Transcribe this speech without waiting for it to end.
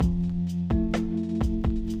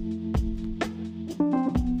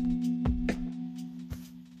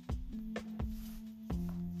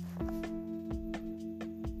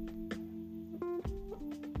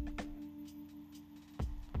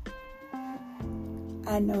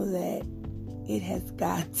I know that it has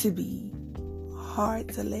got to be hard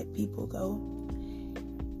to let people go,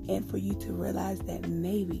 and for you to realize that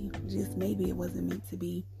maybe, just maybe, it wasn't meant to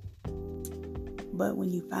be. But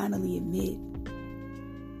when you finally admit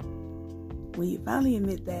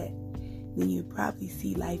that, then you probably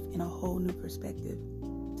see life in a whole new perspective.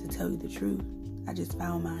 To tell you the truth, I just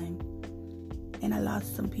found mine. And I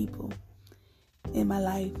lost some people in my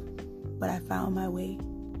life, but I found my way,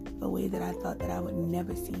 a way that I thought that I would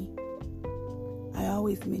never see. I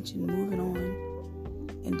always mention moving on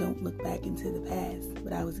and don't look back into the past,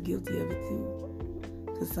 but I was guilty of it too.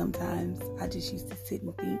 Because sometimes I just used to sit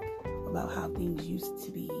and think about how things used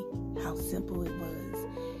to be, how simple it was,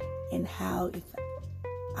 and how if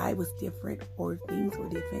I was different or if things were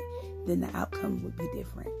different, then the outcome would be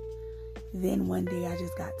different. Then one day I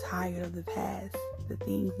just got tired of the past, the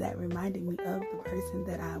things that reminded me of the person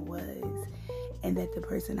that I was, and that the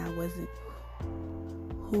person I wasn't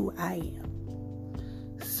who I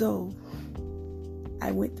am. So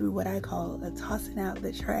I went through what I call a tossing out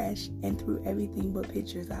the trash and threw everything but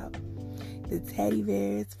pictures out. The teddy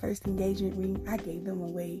bears, first engagement ring, I gave them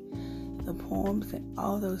away. The poems and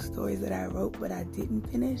all those stories that I wrote but I didn't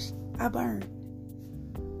finish, I burned.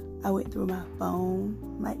 I went through my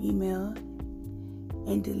phone, my email,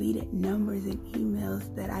 and deleted numbers and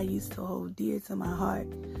emails that I used to hold dear to my heart,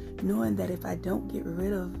 knowing that if I don't get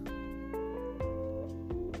rid of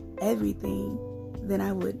everything, then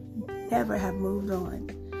I would never have moved on.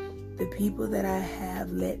 The people that I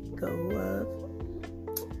have let go of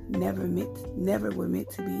never were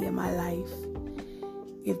meant to be in my life.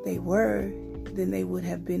 If they were, then they would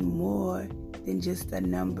have been more than just a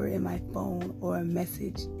number in my phone or a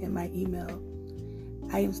message in my email.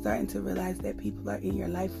 I am starting to realize that people are in your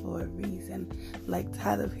life for a reason. Like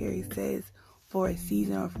Tyler Perry says, for a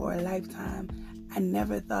season or for a lifetime. I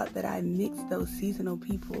never thought that I mixed those seasonal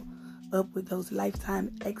people up with those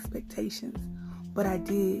lifetime expectations, but I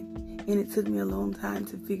did, and it took me a long time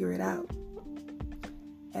to figure it out.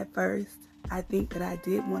 At first, I think that I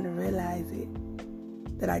did want to realize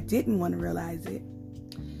it, that I didn't want to realize it.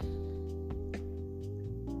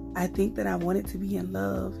 I think that I wanted to be in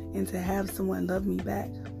love and to have someone love me back.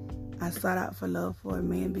 I sought out for love for a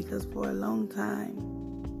man because for a long time,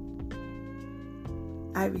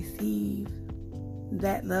 I received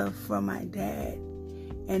that love from my dad.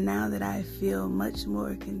 And now that I feel much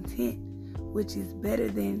more content, which is better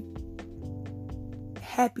than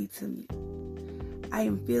happy to me, I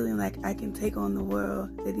am feeling like I can take on the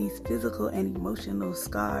world, that these physical and emotional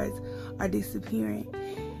scars are disappearing.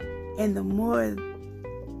 And the more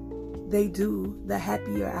they do, the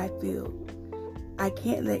happier I feel. I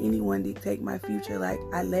can't let anyone dictate my future like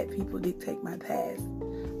I let people dictate my past.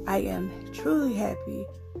 I am truly happy.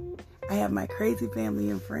 I have my crazy family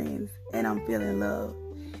and friends, and I'm feeling love.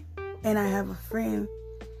 And I have a friend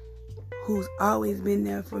who's always been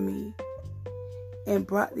there for me and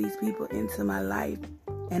brought these people into my life,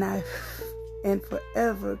 and I am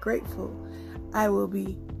forever grateful. I will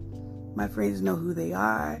be. My friends know who they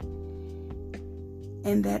are,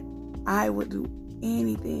 and that I would do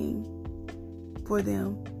anything for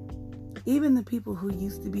them. Even the people who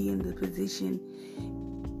used to be in the position,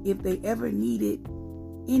 if they ever needed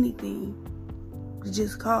anything, to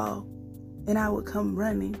just call, and I would come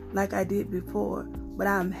running like I did before. But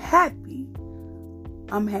I'm happy.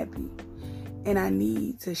 I'm happy. And I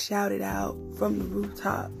need to shout it out from the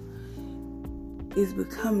rooftop. It's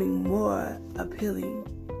becoming more appealing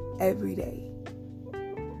every day.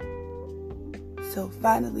 So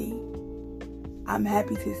finally, I'm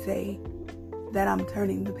happy to say that I'm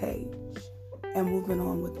turning the page and moving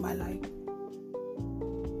on with my life.